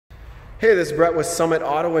Hey, this is Brett with Summit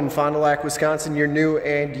Auto in Fond du Lac, Wisconsin, your new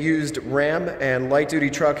and used Ram and light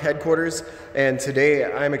duty truck headquarters. And today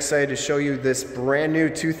I'm excited to show you this brand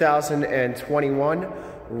new 2021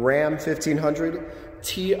 Ram 1500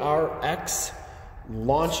 TRX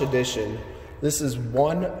Launch Edition. This is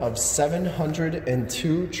one of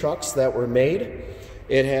 702 trucks that were made.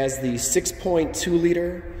 It has the 6.2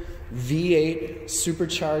 liter V8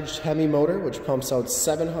 supercharged Hemi motor, which pumps out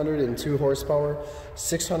 702 horsepower,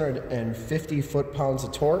 650 foot-pounds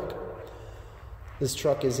of torque. This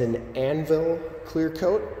truck is an Anvil clear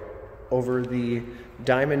coat over the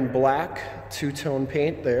diamond black two-tone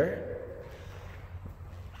paint there.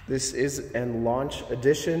 This is a launch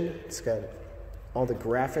edition. It's got all the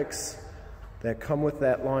graphics that come with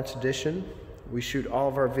that launch edition. We shoot all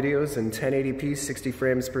of our videos in 1080p, 60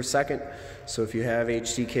 frames per second. So if you have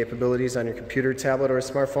HD capabilities on your computer, tablet, or a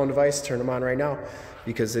smartphone device, turn them on right now,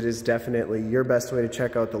 because it is definitely your best way to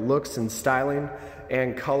check out the looks and styling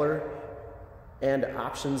and color and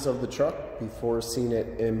options of the truck before seeing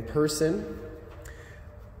it in person.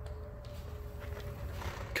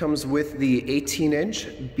 Comes with the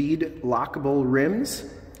 18-inch bead lockable rims,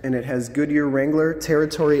 and it has Goodyear Wrangler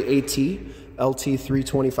Territory AT LT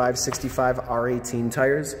 325/65 R18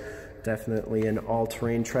 tires. Definitely an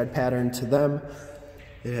all-terrain tread pattern to them.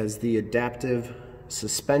 It has the adaptive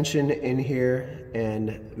suspension in here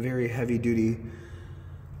and very heavy-duty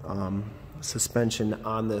suspension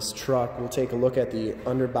on this truck. We'll take a look at the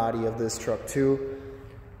underbody of this truck too.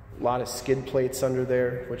 A lot of skid plates under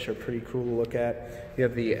there, which are pretty cool to look at. You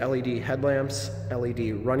have the LED headlamps,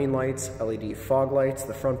 LED running lights, LED fog lights,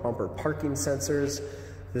 the front bumper parking sensors.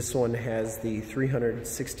 This one has the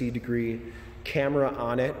 360-degree camera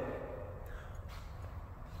on it.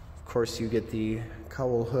 Of course, you get the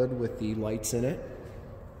cowl hood with the lights in it.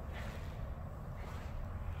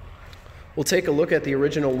 We'll take a look at the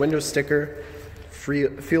original window sticker.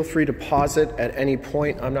 Feel free to pause it at any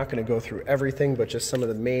point. I'm not going to go through everything, but just some of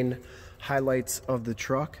the main highlights of the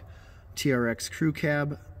truck. TRX crew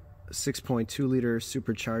cab, 6.2 liter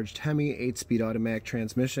supercharged Hemi, 8-speed automatic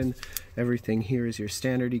transmission. Everything here is your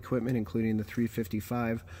standard equipment, including the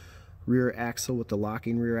 355 rear axle with the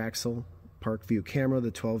locking rear axle, park view camera,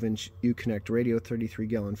 the 12-inch Uconnect radio,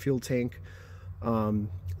 33-gallon fuel tank.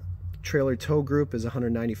 Trailer tow group is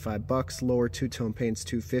 $195. Lower two-tone paint's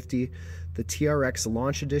 $250. The TRX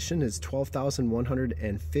Launch Edition is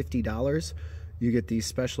 $12,150. You get the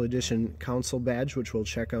special edition console badge, which we'll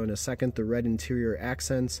check out in a second, the red interior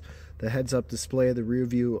accents, the heads-up display, the rear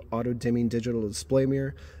view auto-dimming digital display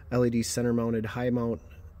mirror, LED center-mounted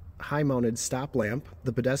high-mounted stop lamp,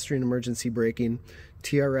 the pedestrian emergency braking,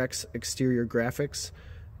 TRX exterior graphics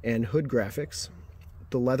and hood graphics,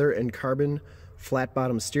 the leather and carbon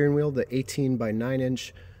flat-bottom steering wheel, the 18 by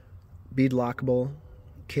 9-inch beadlock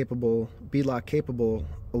capable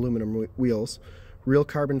aluminum wheels, real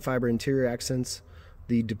carbon fiber interior accents,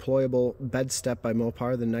 the deployable bed step by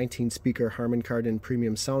Mopar, the 19-speaker Harman Kardon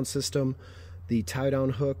premium sound system, the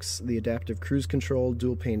tie-down hooks, the adaptive cruise control,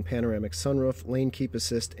 dual-pane panoramic sunroof, lane keep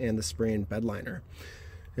assist, and the spray-in bed liner.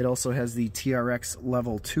 It also has the TRX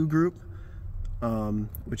Level 2 group,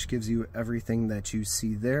 which gives you everything that you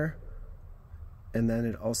see there. And then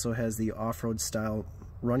it also has the off-road style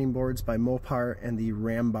running boards by Mopar and the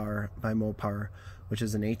Ram bar by Mopar, which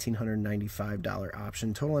is an $1,895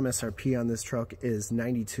 option. Total MSRP on this truck is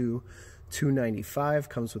 $92,295.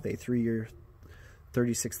 Comes with a 3-year,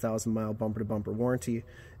 36,000 mile bumper-to-bumper warranty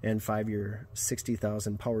and 5-year,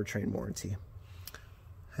 60,000 powertrain warranty.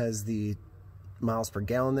 Has the miles per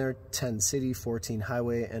gallon there, 10 city, 14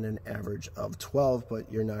 highway, and an average of 12,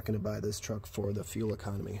 but you're not going to buy this truck for the fuel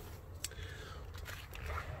economy.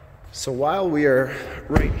 So while we are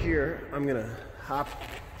right here, I'm going to hop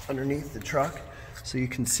underneath the truck so you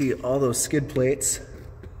can see all those skid plates.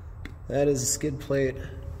 That is a skid plate.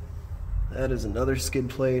 That is another skid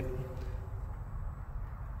plate.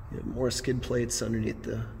 You have more skid plates underneath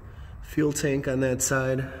the fuel tank on that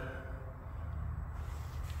side.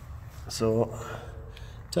 So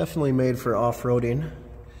definitely made for off-roading.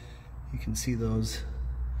 You can see those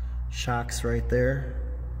shocks right there.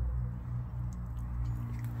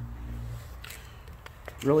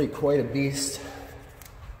 Really quite a beast.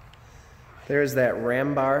 There's that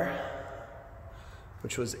Ram bar,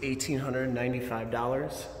 which was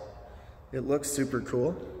 $1,895. It looks super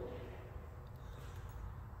cool.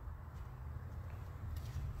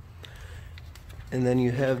 And then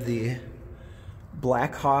you have the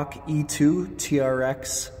Blackhawk E2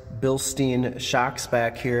 TRX Bilstein shocks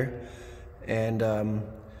back here. And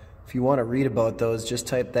if you want to read about those, just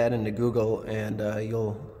type that into Google and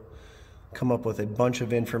you'll come up with a bunch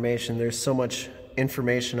of information. There's so much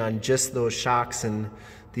information on just those shocks and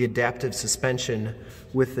the adaptive suspension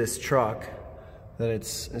with this truck that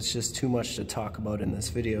it's just too much to talk about in this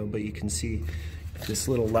video. But you can see this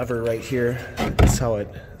little lever right here. That's how it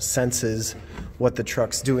senses what the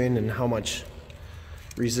truck's doing and how much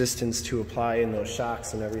resistance to apply in those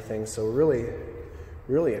shocks and everything. So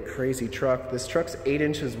really a crazy truck. This truck's 8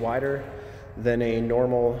 inches wider than a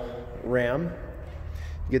normal Ram.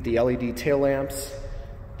 You get the LED tail lamps,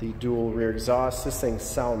 the dual rear exhaust. This thing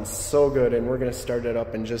sounds so good, and we're gonna start it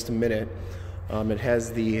up in just a minute. It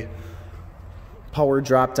has the power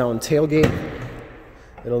drop-down tailgate.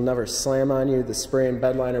 It'll never slam on you. The spray and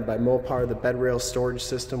bed liner by Mopar, the bed rail storage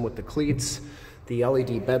system with the cleats, the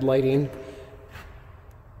LED bed lighting.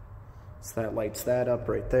 So that lights that up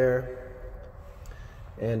right there.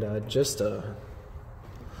 And just an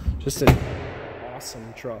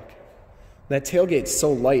awesome truck. That tailgate's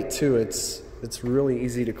so light too. It's really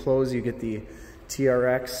easy to close. You get the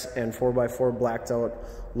TRX and 4x4 blacked out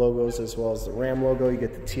logos as well as the Ram logo. You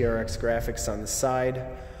get the TRX graphics on the side.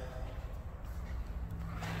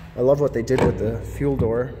 I love what they did with the fuel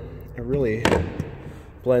door. It really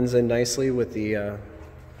blends in nicely with the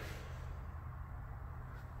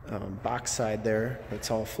box side there.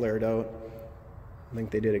 It's all flared out. I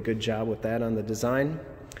think they did a good job with that on the design.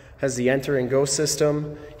 Has the enter and go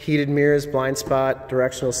system, heated mirrors, blind spot,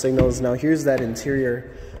 directional signals. Now here's that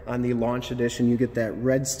interior on the Launch Edition. You get that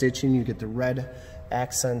red stitching, you get the red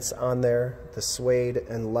accents on there, the suede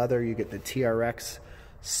and leather. You get the TRX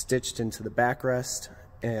stitched into the backrest,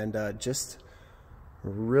 and just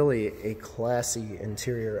really a classy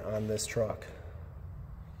interior on this truck.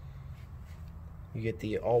 You get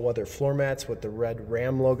the all-weather floor mats with the red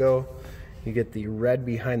Ram logo. You get the red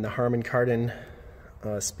behind the Harman Kardon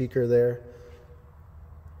speaker there.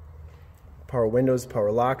 Power windows,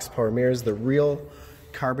 power locks, power mirrors, the real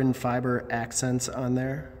carbon fiber accents on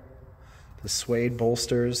there. The suede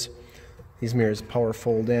bolsters. These mirrors power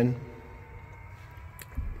fold in.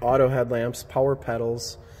 Auto headlamps, power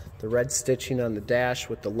pedals, the red stitching on the dash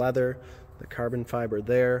with the leather, the carbon fiber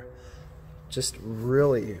there. Just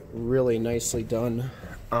really nicely done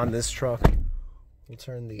on this truck. We'll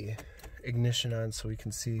turn the ignition on so we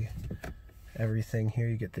can see everything here.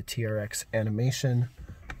 You get the TRX animation.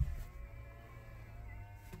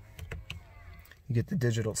 You get the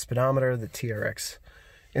digital speedometer, the TRX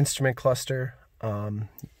instrument cluster.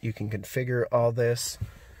 You can configure all this.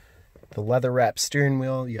 The leather wrapped steering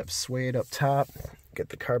wheel. You have suede up top. Get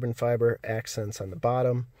the carbon fiber accents on the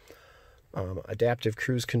bottom. Adaptive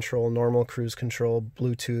cruise control, normal cruise control,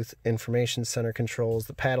 Bluetooth information center controls,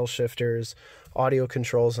 the paddle shifters, audio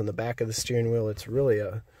controls on the back of the steering wheel. It's really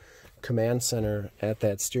a command center at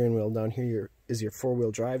that steering wheel. Down here is your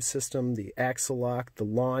four-wheel drive system, the axle lock, the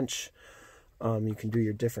launch. You can do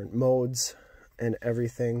your different modes and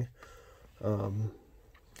everything.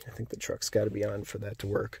 I think the truck's got to be on for that to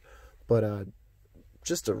work. But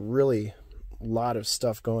just a really lot of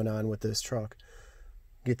stuff going on with this truck.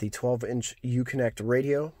 Get the 12-inch Uconnect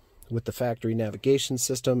radio with the factory navigation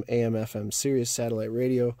system, AM, FM, Sirius satellite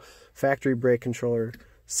radio, factory brake controller,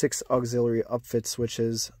 6 auxiliary upfit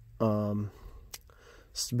switches,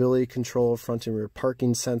 stability control, front and rear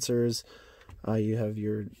parking sensors. You have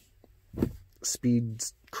your speed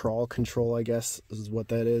crawl control, I guess is what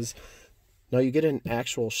that is. Now you get an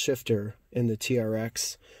actual shifter in the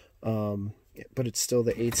TRX, but it's still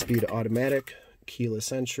the 8-speed automatic,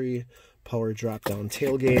 keyless entry, power drop-down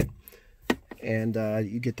tailgate, and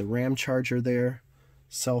you get the RAM charger there,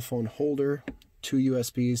 cell phone holder, 2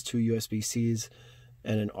 USBs, 2 USB-Cs,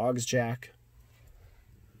 and an aux jack.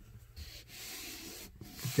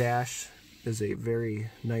 Dash is a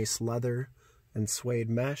very nice leather and suede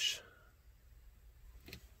mesh.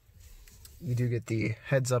 You do get the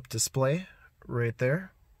heads-up display right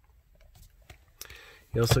there.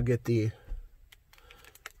 You also get the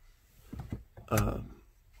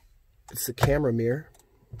it's the camera mirror,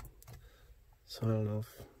 so I don't know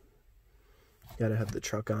if you gotta have the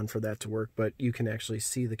truck on for that to work, but you can actually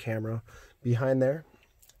see the camera behind there,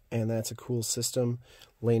 and that's a cool system.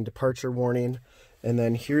 Lane departure warning, and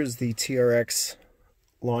then here's the TRX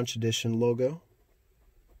Launch Edition logo.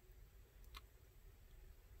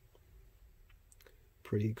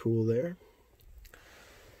 Pretty cool there.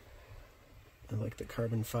 I like the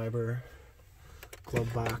carbon fiber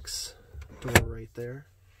glove box door right there.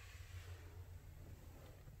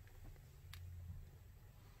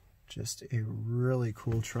 Just a really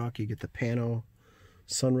cool truck. You get the pano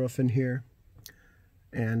sunroof in here,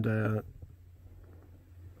 and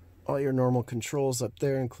all your normal controls up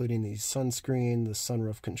there, including the sunscreen, the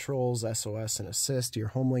sunroof controls, SOS and assist, your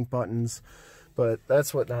home link buttons. but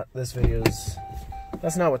that's what this video is.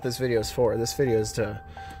 That's not what this video is for. This video is to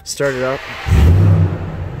start it up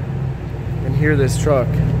and hear this truck.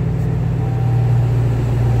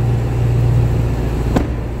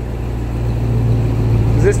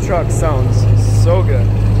 This truck sounds so good.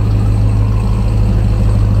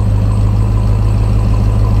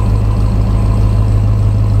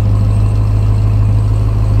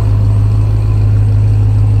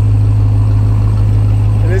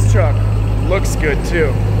 And this truck looks good too,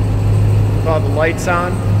 with all the lights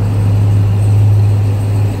on.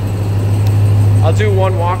 I'll do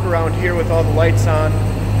one walk around here with all the lights on,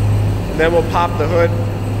 and then we'll pop the hood.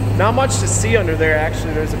 Not much to see under there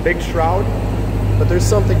actually. There's a big shroud, but there's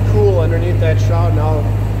something cool underneath that shroud, and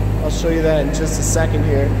I'll show you that in just a second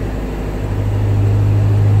here.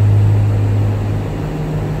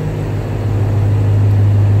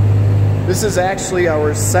 This is actually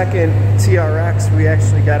our second TRX. We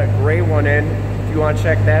actually got a gray one in. If you want to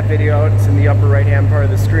check that video out, it's in the upper right hand part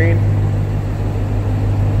of the screen.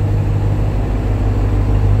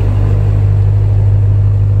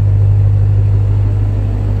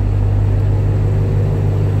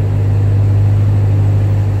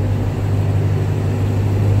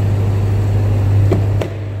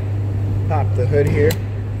 Pop the hood here.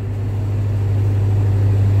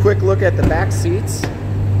 Quick look at the back seats.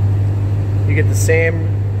 You get the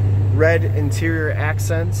same red interior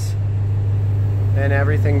accents and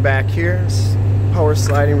everything back here. Power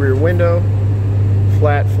sliding rear window,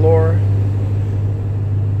 flat floor.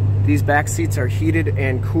 These back seats are heated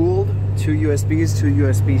and cooled. 2 USBs, 2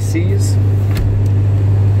 USB-Cs.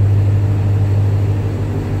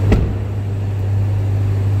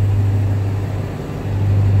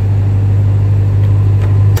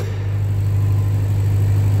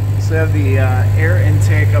 They have the air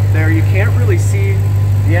intake up there. You can't really see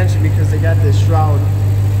the engine because they got this shroud.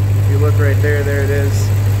 If you look right there, there it is.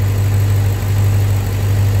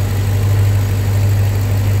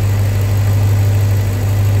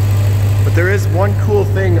 But there is one cool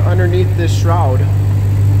thing underneath this shroud.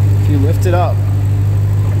 If you lift it up,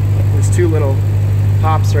 there's 2 little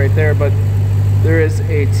pops right there, but there is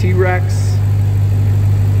a T-Rex,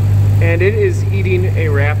 and it is eating a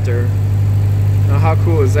Raptor. Now, how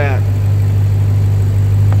cool is that?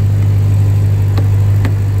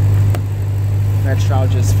 That shroud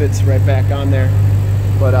just fits right back on there.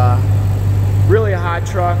 But really a hot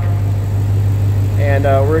truck, and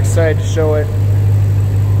we're excited to show it.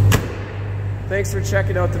 Thanks for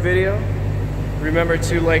checking out the video. Remember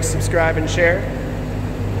to like, subscribe, and share.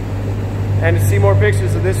 And to see more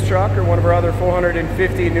pictures of this truck or one of our other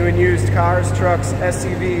 450 new and used cars, trucks,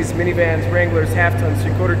 SUVs, minivans, Wranglers, half tons,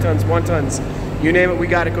 3/4 tons, 1 tons, you name it, we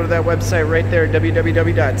got it. Go to that website right there,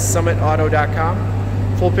 www.summitauto.com.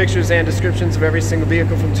 Full pictures and descriptions of every single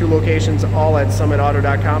vehicle from 2 locations, all at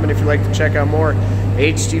summitauto.com. And if you'd like to check out more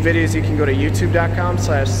HD videos, you can go to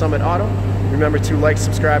youtube.com/summitauto. Remember to like,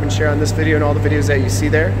 subscribe, and share on this video and all the videos that you see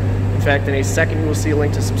there. In fact, in a second, you will see a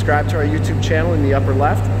link to subscribe to our YouTube channel in the upper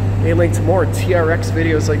left, a link to more TRX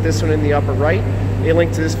videos like this one in the upper right, a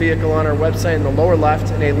link to this vehicle on our website in the lower left,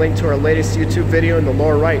 and a link to our latest YouTube video in the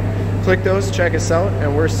lower right. Click those, check us out,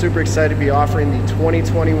 and we're super excited to be offering the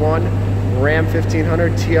 2021 Ram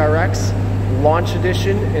 1500 TRX Launch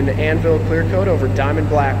Edition in Anvil clear coat over diamond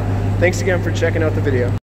black. Thanks again for checking out the video.